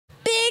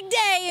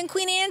day in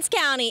Queen Anne's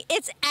County.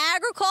 It's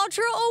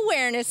Agricultural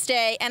Awareness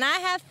Day, and I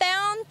have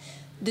found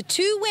the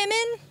two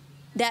women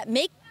that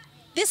make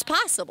this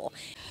possible.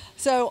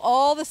 So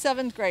all the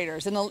 7th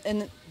graders, in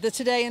the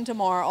today and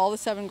tomorrow, all the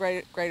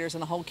 7th graders in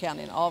the whole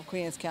county, and all of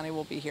Queen Anne's County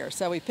will be here.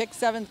 So we picked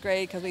 7th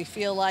grade because we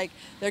feel like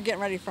they're getting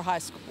ready for high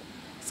school.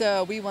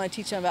 So we want to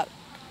teach them about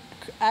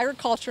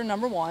agriculture,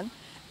 number 1,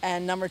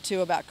 and number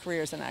 2 about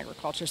careers in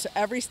agriculture. So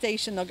every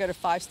station, they'll go to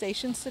 5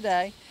 stations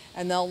today,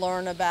 and they'll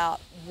learn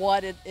about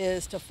what it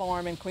is to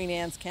farm in Queen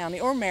Anne's County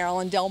or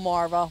Maryland,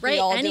 Delmarva. Right,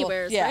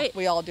 anywhere, yeah, right.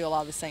 We all do a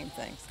lot of the same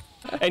things.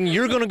 And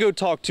you're going to go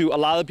talk to a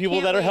lot of the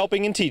people that are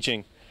helping and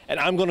teaching. And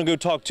I'm going to go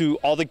talk to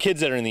all the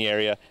kids that are in the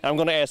area, and I'm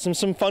going to ask them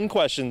some fun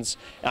questions.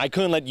 And I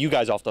couldn't let you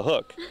guys off the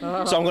hook. So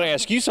I'm going to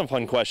ask you some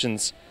fun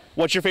questions.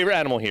 What's your favorite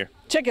animal here?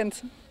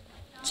 Chickens.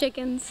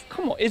 Chickens.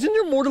 Come on, isn't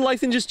there more to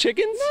life than just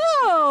chickens?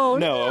 No,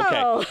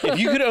 no. Okay. If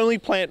you could only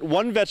plant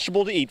one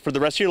vegetable to eat for the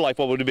rest of your life,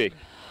 what would it be?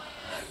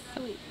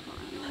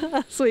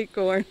 Sweet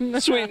corn.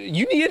 Sweet.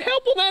 You need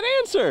help on that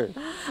answer.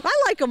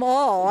 I like them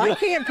all. I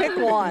can't pick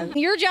one.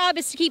 Your job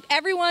is to keep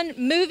everyone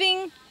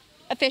moving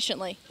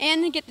efficiently.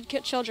 And to get the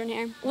children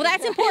here. Well,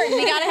 that's important.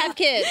 We gotta have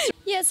kids.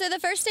 Yeah, so the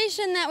first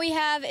station that we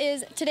have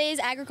is today's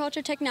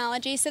agriculture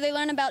technology. So they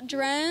learn about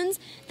drones,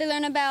 they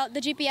learn about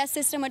the GPS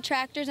system with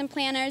tractors and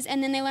planters,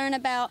 and then they learn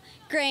about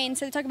grain.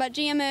 So they talk about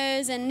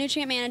GMOs and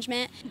nutrient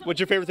management. What's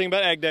your favorite thing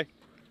about Ag Day?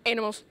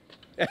 Animals.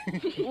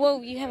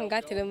 Well, you haven't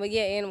got to them, but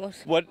yeah,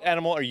 animals. What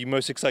animal are you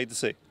most excited to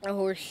see? A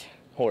horse.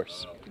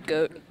 Horse.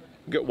 Goat.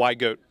 Why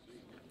goat?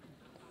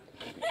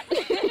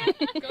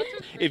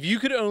 If you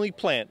could only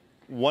plant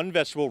one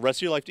vegetable rest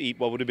of your life to eat,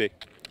 what would it be?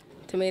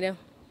 Tomato.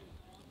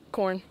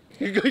 Corn.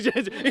 From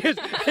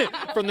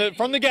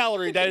the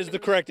gallery, that is the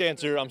correct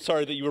answer. I'm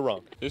sorry that you were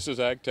wrong. This is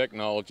Ag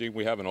Technology.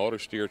 We have an auto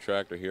steer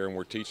tractor here, and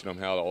we're teaching them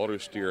how the auto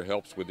steer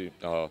helps with the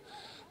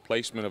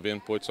placement of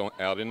inputs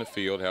out in the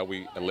field, how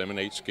we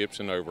eliminate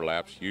skips and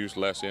overlaps, use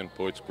less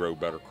inputs, grow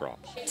better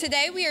crops.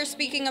 Today we are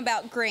speaking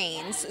about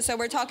grains. So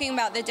we're talking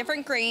about the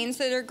different grains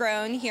that are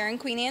grown here in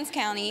Queen Anne's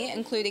County,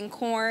 including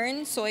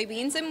corn,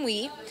 soybeans, and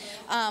wheat.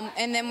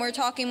 And then we're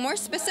talking more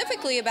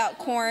specifically about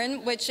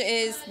corn, which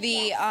is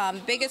the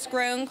biggest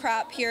grown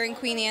crop here in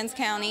Queen Anne's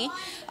County.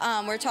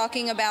 We're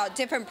talking about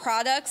different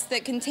products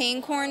that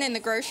contain corn in the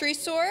grocery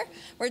store.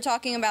 We're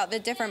talking about the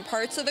different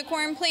parts of the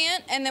corn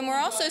plant. And then we're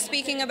also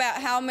speaking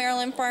about how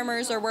Maryland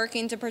farmers are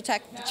working to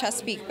protect the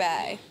Chesapeake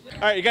Bay. All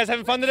right, you guys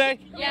having fun today?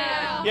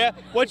 Yeah. Yeah?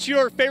 What's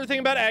your favorite thing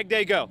about Ag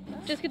Day? Go.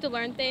 Just get to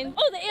learn things.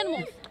 Oh, the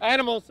animals.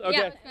 Animals,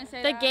 okay.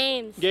 Yeah, the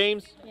games.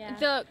 Games? Yeah.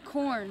 The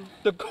corn.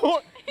 The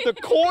corn? The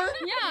corn?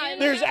 Yeah.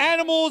 There's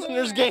animals and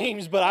there's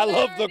games, but I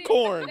love the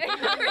corn.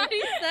 I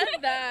already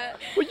said that.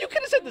 Well, you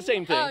could have said the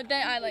same thing. Oh,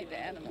 then I like the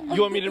animals. You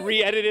want me to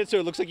re-edit it so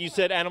it looks like you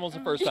said animals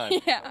the first time?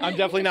 Yeah. I'm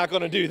definitely not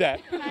going to do that.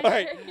 All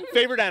right,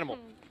 favorite animal?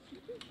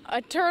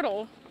 A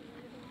turtle.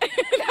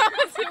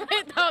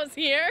 that was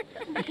here.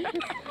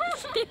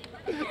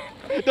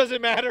 Does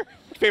it matter?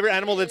 Favorite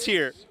animal that's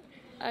here?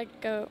 A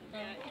goat.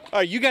 All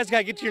right, you guys got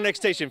to get to your next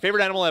station.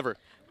 Favorite animal ever?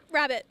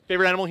 Rabbit.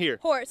 Favorite animal here?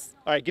 Horse.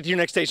 All right, get to your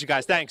next station,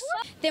 guys. Thanks.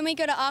 Then we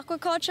go to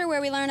aquaculture, where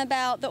we learn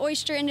about the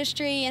oyster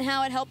industry and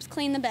how it helps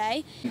clean the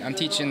bay. I'm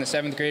teaching the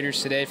 7th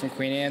graders today from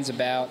Queen Anne's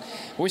about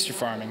oyster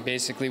farming,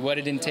 basically what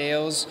it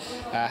entails,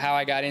 how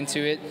I got into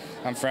it.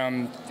 I'm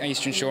from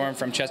Eastern Shore. I'm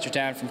from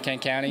Chestertown, from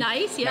Kent County.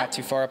 Nice, yeah. Not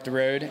too far up the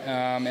road.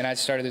 And I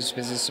started this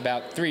business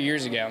about 3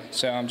 years ago.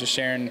 So I'm just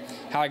sharing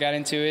how I got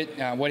into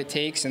it, what it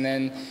takes, and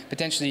then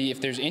potentially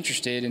if there's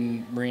interested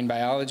in marine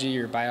biology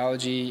or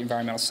biology,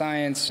 environmental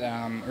science,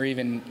 or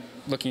even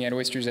looking at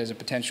oysters as a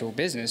potential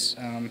business,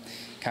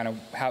 kind of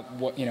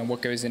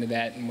what goes into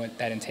that and what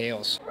that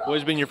entails. What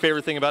has been your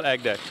favorite thing about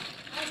Ag Day?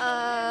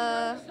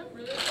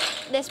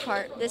 This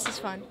part. This is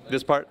fun.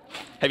 This part?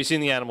 Have you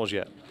seen the animals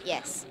yet?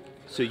 Yes.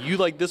 So you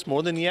like this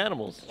more than the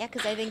animals? Yeah,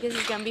 because I think this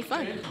is going to be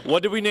fun.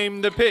 What did we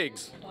name the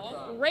pigs?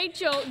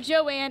 Rachel,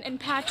 Joanne, and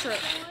Patrick.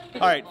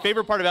 All right,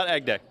 favorite part about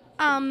Ag Day?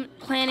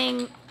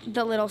 Planting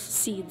the little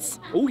seeds.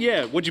 Oh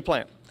yeah, what'd you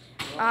plant?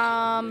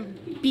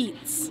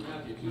 Beets.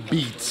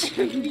 Beets.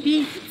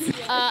 Beets.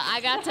 I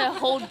got to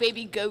hold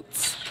baby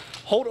goats.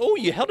 Oh,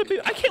 you held a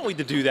baby. I can't wait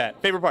to do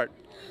that. Favorite part?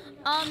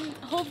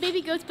 Hold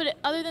baby goats, but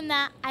other than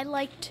that, I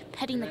liked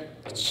petting the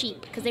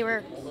sheep because they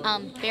were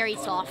very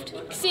soft.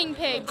 Seeing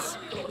pigs.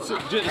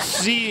 Just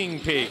seeing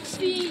pigs.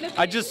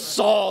 I just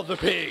saw the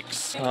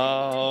pigs.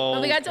 Oh.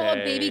 Well, we got to hold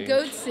baby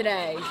goats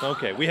today.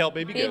 Okay, we held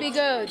baby goats. Baby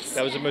goats.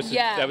 That was the most.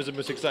 Yeah. That was the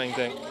most exciting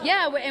thing.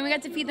 Yeah, and we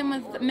got to feed them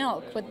with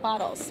milk, with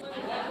bottles.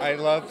 I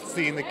love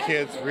seeing the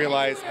kids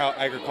realize how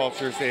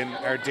agriculture is in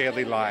our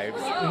daily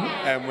lives,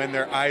 and when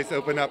their eyes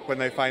open up when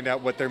they find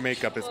out what their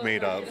makeup is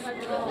made of.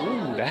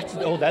 Ooh, that's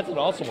an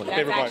awesome one. That's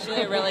favorite part?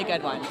 actually a really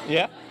good one.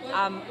 Yeah.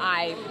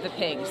 The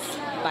pigs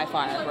by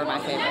far were my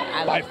favorite.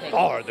 I By love pigs.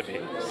 far the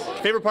pigs.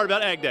 Favorite part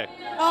about Ag Day?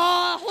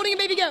 Holding a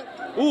baby goat.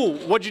 Ooh,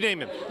 what'd you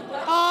name him?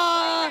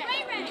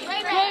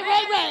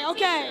 Ray,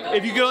 okay.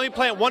 If you could only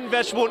plant one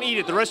vegetable and eat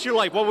it the rest of your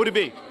life, what would it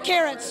be?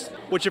 Carrots.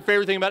 What's your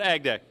favorite thing about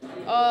Ag Day?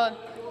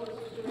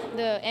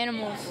 The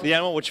animals. The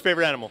animal? What's your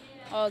favorite animal?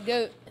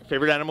 Goat.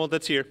 Favorite animal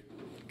that's here?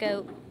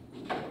 Goat.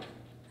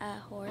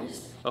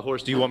 Horse. A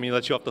horse. Do you want me to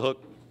let you off the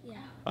hook? Yeah.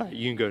 All right,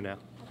 you can go now.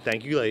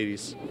 Thank you,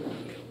 ladies.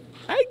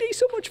 Ag Day's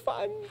so much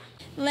fun.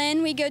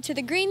 Then we go to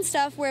the green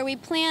stuff where we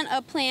plant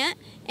a plant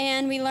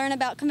and we learn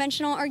about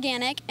conventional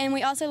organic, and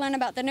we also learn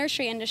about the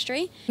nursery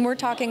industry. We're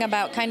talking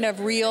about kind of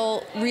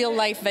real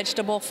life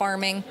vegetable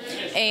farming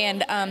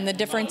and the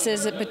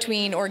differences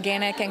between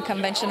organic and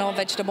conventional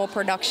vegetable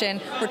production.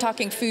 We're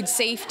talking food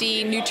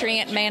safety,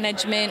 nutrient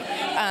management,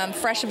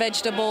 fresh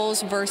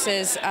vegetables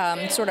versus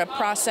sort of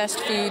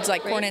processed foods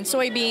like corn and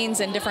soybeans,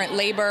 and different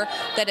labor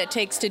that it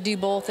takes to do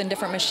both, and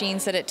different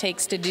machines that it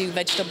takes to do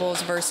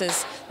vegetables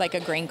versus like a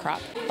grain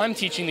crop. I'm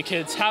teaching the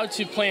kids how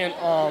to plant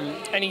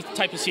any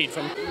type of seed,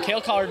 from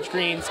kale, collard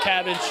greens,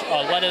 cabbage,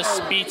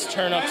 lettuce, beets,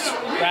 turnips,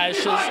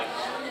 radishes.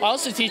 I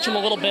also teach them a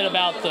little bit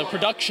about the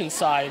production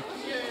side,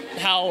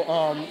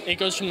 how it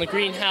goes from the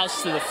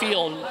greenhouse to the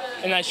field,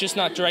 and that's just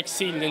not direct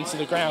seeded into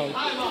the ground.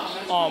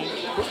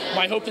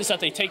 My hope is that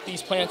they take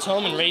these plants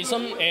home and raise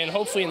them, and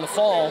hopefully in the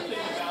fall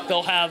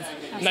they'll have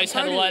a nice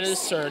head of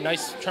lettuce or a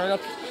nice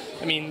turnip.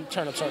 I mean,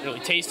 turnips aren't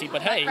really tasty,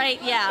 but hey,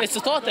 it's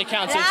the thought that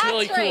counts, and it's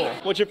really cool.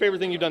 What's your favorite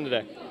thing you've done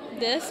today?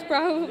 This,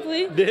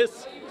 probably.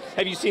 This?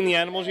 Have you seen the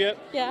animals yet?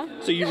 Yeah.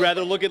 So you'd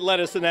rather look at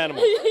lettuce than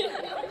animals?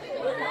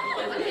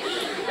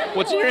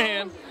 What's in your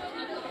hand?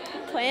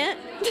 Plant.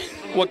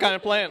 What kind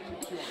of plant?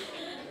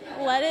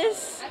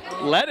 Lettuce.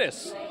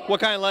 Lettuce? What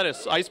kind of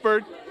lettuce?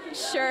 Iceberg?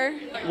 Sure.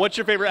 What's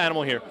your favorite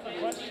animal here?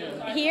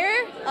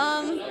 Here,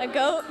 a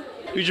goat.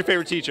 Who's your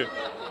favorite teacher?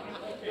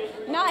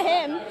 Not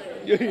him.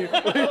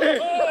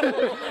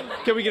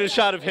 Can we get a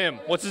shot of him?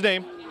 What's his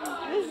name?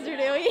 Mr.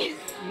 Dewey.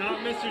 Not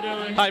Mr.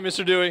 Dewey. Hi,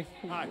 Mr. Dewey.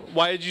 Hi.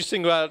 Why did you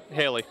single out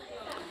Haley?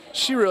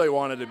 She really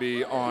wanted to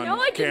be on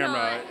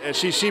camera, and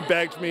she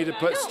begged me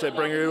to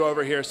bring her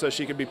over here so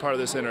she could be part of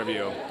this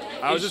interview.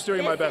 I was just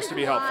doing my best to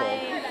be helpful.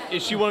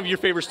 Is she one of your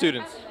favorite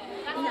students?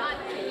 No,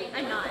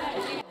 I'm not.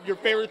 Your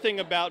favorite thing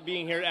about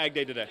being here at Ag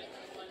Day today?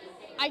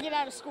 I get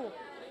out of school.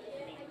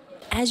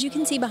 As you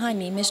can see behind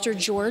me, Mr.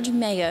 George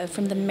Mayo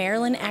from the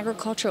Maryland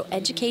Agricultural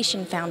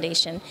Education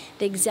Foundation,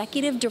 the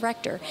executive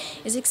director,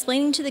 is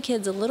explaining to the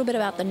kids a little bit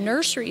about the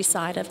nursery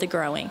side of the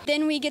growing.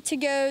 Then we get to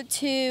go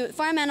to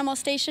Farm Animal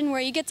Station, where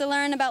you get to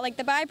learn about like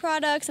the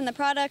byproducts and the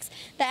products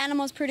that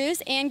animals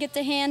produce, and get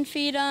to hand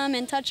feed them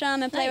and touch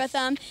them and play with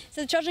them,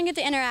 so the children get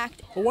to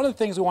interact. Well, one of the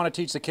things we want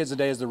to teach the kids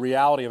today is the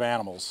reality of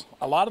animals.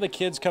 A lot of the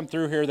kids come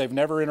through here, they've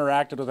never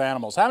interacted with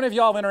animals. How many of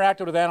y'all have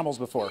interacted with animals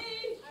before?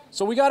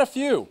 So we got a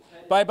few.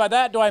 By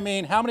that do I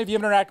mean, how many of you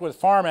have interacted with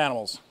farm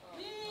animals?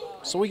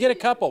 So we get a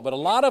couple, but a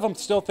lot of them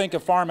still think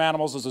of farm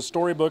animals as the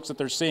storybooks that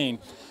they're seeing.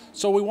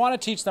 So we want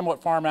to teach them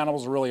what farm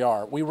animals really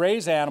are. We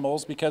raise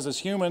animals because as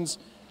humans,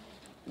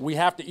 we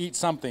have to eat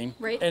something.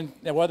 Right. And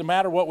no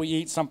matter what we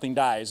eat, something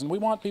dies. And we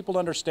want people to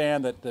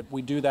understand that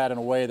we do that in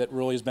a way that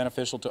really is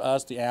beneficial to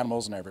us, the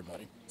animals, and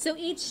everybody. So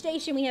each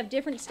station, we have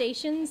different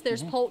stations.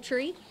 There's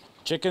poultry.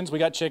 Chickens, we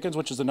got chickens,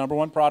 which is the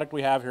 #1 product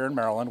we have here in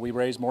Maryland. We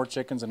raise more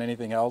chickens than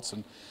anything else,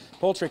 and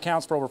poultry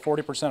accounts for over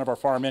 40% of our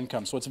farm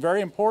income, so it's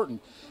very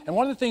important. And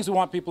one of the things we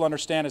want people to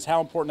understand is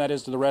how important that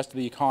is to the rest of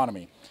the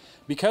economy.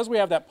 Because we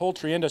have that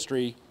poultry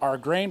industry, our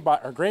grain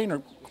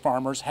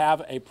farmers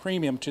have a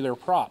premium to their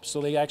crops,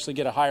 so they actually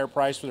get a higher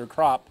price for their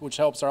crop, which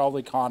helps all the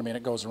economy, and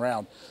it goes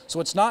around. So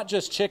it's not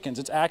just chickens,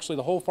 it's actually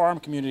the whole farm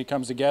community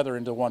comes together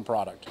into one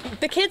product.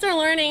 The kids are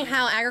learning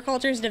how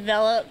agriculture is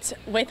developed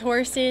with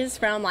horses,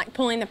 from like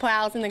pulling the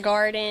plows in the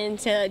garden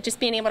to just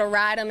being able to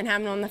ride them and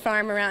have them on the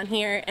farm around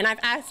here. And I've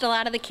asked a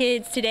lot of the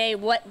kids today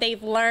what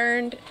they've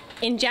learned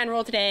in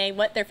general today,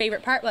 what their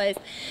favorite part was,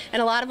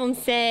 and a lot of them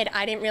said,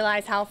 I didn't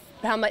realize how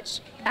much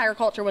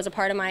agriculture was a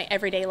part of my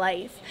everyday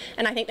life.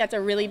 And I think that's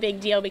a really big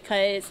deal,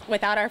 because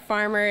without our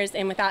farmers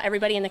and without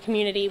everybody in the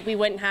community, we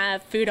wouldn't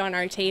have food on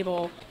our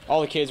table.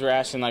 All the kids were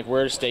asking, like,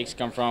 where do steaks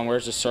come from?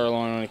 Where's the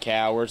sirloin on a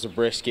cow? Where's the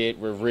brisket?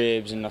 Where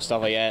ribs and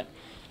stuff like that?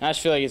 And I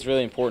just feel like it's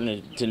really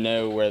important to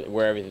know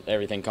where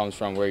everything comes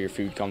from, where your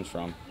food comes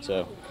from.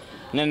 So,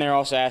 and then they're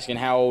also asking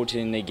how old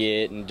can they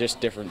get, and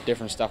just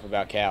different stuff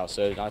about cows.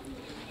 So I think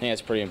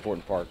that's a pretty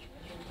important part.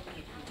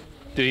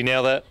 Did he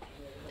nail that?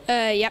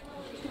 Yep.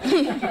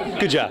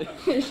 Good job.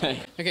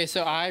 Okay,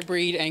 so I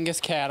breed Angus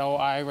cattle.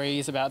 I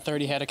raise about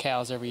 30 head of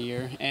cows every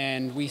year,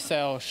 and we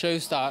sell show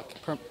stock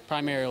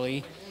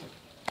primarily.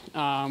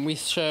 We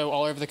show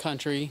all over the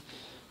country.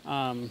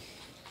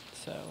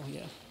 So,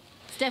 yeah.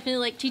 It's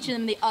definitely like teaching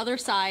them the other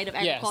side of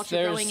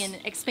agriculture, growing and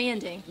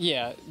expanding.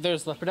 Yeah,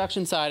 there's the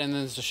production side and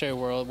then there's the show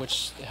world,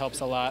 which helps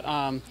a lot.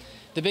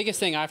 The biggest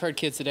thing I've heard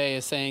kids today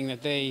is saying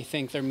that they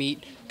think their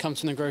meat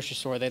comes from the grocery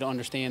store. They don't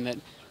understand that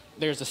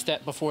there's a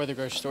step before the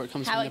grocery store. It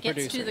comes from the producer. How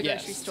it gets to the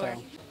grocery store.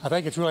 So. I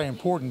think it's really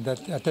important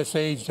that at this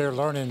age they're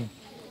learning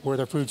where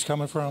their food's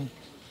coming from,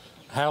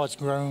 how it's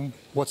grown,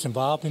 what's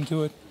involved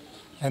into it,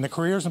 and the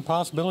careers and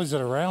possibilities that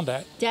are around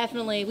that.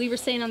 Definitely. We were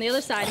saying on the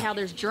other side how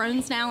there's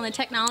drones now and the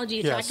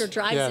technology, the tractor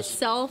drives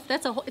itself.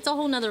 It's a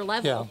whole nother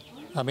level.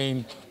 Yeah. I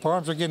mean,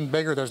 farms are getting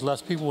bigger. There's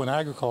less people in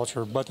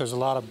agriculture, but there's a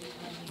lot of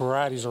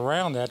varieties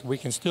around that. We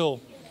can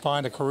still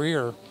find a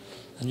career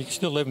and you can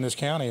still live in this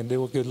county and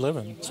do a good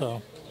living.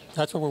 So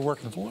that's what we're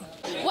working for.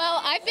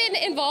 Well, I've been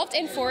involved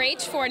in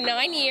 4-H for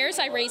 9 years.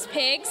 I raised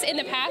pigs. In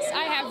the past,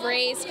 I have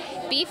raised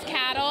beef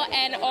cattle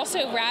and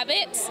also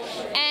rabbits.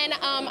 And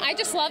I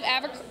just love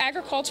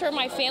agriculture.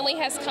 My family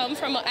has come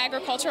from an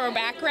agricultural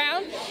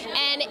background.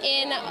 And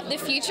in the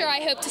future,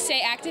 I hope to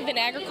stay active in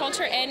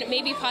agriculture and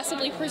maybe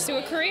possibly pursue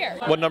a career.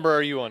 What number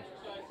are you on?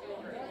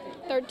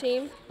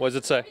 13. What does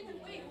it say?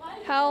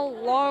 How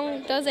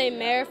long does a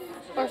male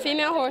or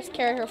female horse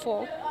carry her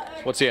foal?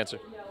 What's the answer?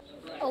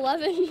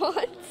 11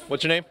 months.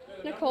 What's your name?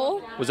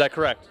 Nicole. Was that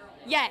correct?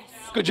 Yes.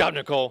 Good job,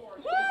 Nicole.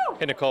 Woo!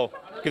 Hey, Nicole,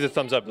 give us a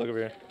thumbs up. Look over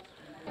here.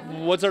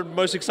 What's our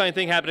most exciting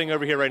thing happening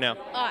over here right now?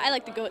 I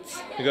like the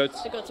goats. The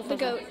goats? The goats are fun. The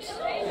goats.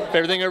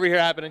 Favorite thing over here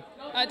happening?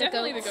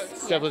 Definitely the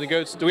goats. Definitely the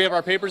goats. Do we have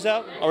our papers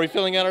out? Are we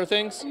filling out our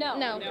things? No.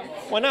 No.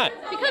 Why not?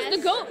 Because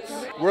the goats.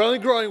 We're only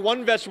growing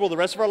one vegetable the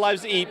rest of our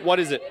lives to eat. What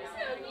is it?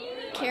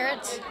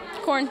 Carrots.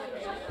 Corn.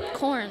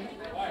 Corn.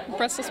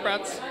 Brussels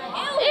sprouts. Ew.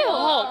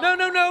 Oh, no,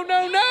 no, no,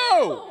 no,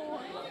 no!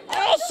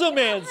 Awesome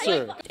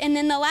answer. And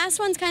then the last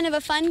one's kind of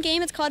a fun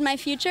game. It's called My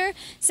Future.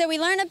 So we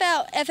learn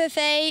about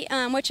FFA,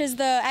 which is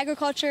the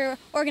agriculture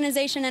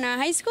organization in our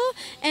high school,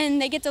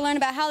 and they get to learn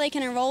about how they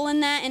can enroll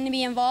in that and to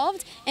be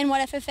involved in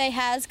what FFA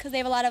has, because they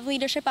have a lot of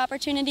leadership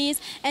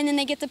opportunities, and then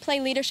they get to play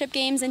leadership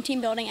games and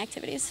team building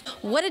activities.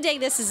 What a day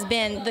this has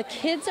been. The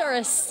kids are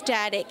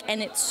ecstatic,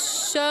 and it's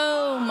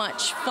so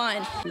much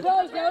fun.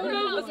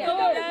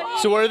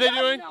 So what are they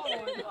doing?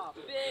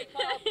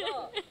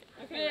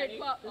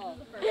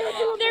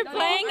 They're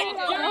playing.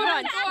 Hold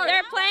on.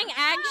 They're playing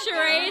ag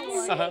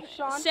charades.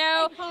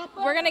 So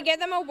we're gonna give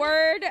them a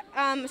word,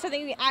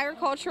 something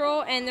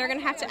agricultural, and they're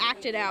gonna have to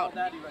act it out.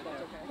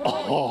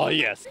 Oh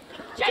yes.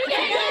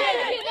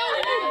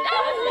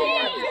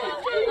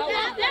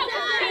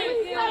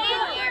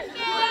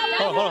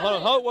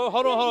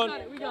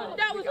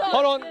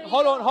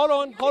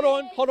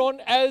 Hold on.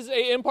 As an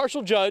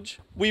impartial judge,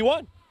 we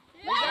won.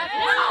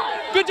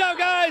 Good job,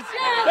 guys.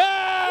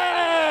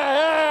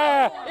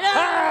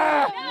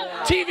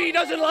 TV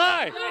doesn't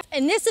lie.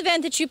 And this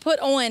event that you put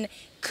on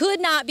could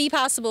not be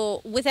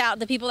possible without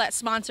the people that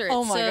sponsor it.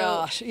 Oh my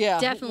gosh, yeah.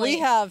 Definitely. We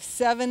have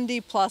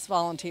 70 plus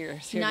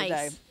volunteers here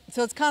today.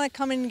 So it's kind of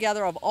coming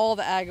together of all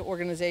the ag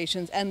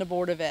organizations and the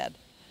Board of Ed.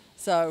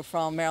 So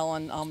from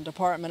Maryland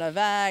Department of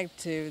Ag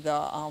to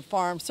the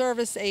Farm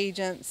Service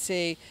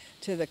Agency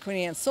to the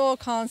Queen Anne Soil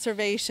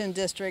Conservation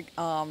District.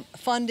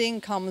 Funding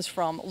comes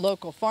from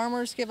local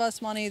farmers give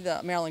us money,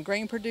 the Maryland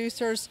grain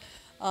producers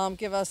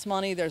give us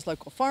money. There's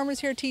local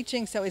farmers here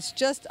teaching, so it's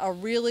just a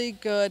really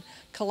good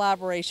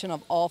collaboration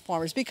of all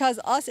farmers. Because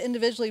us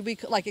individually,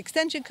 like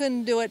Extension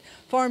couldn't do it,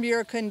 Farm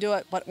Bureau couldn't do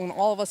it, but when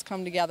all of us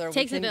come together,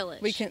 takes a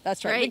village. We can.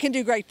 That's right. We can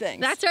do great things.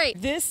 That's right.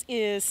 This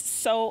is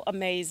so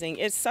amazing.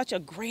 It's such a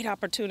great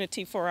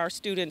opportunity for our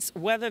students,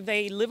 whether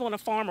they live on a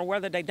farm or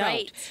whether they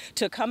don't,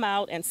 to come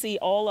out and see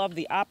all of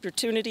the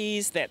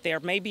opportunities that there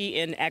may be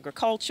in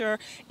agriculture,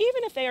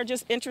 even if they are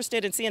just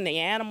interested in seeing the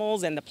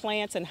animals and the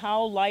plants and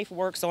how life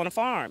works on a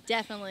farm.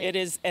 Definitely. It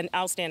is an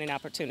outstanding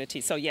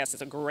opportunity. So yes,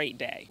 it's a great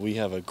day. We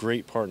have a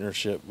great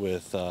partnership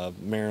with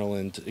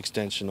Maryland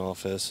Extension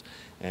Office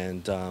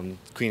and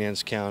Queen Anne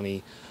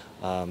County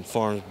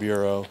Farms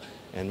Bureau,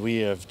 and we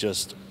have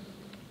just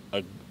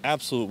an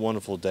absolute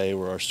wonderful day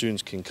where our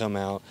students can come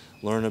out,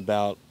 learn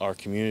about our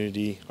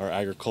community, our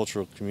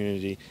agricultural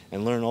community,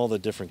 and learn all the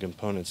different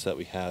components that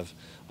we have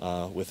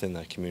within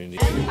that community.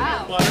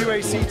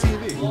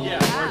 QACTV.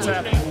 Yeah, where it's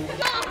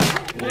happening.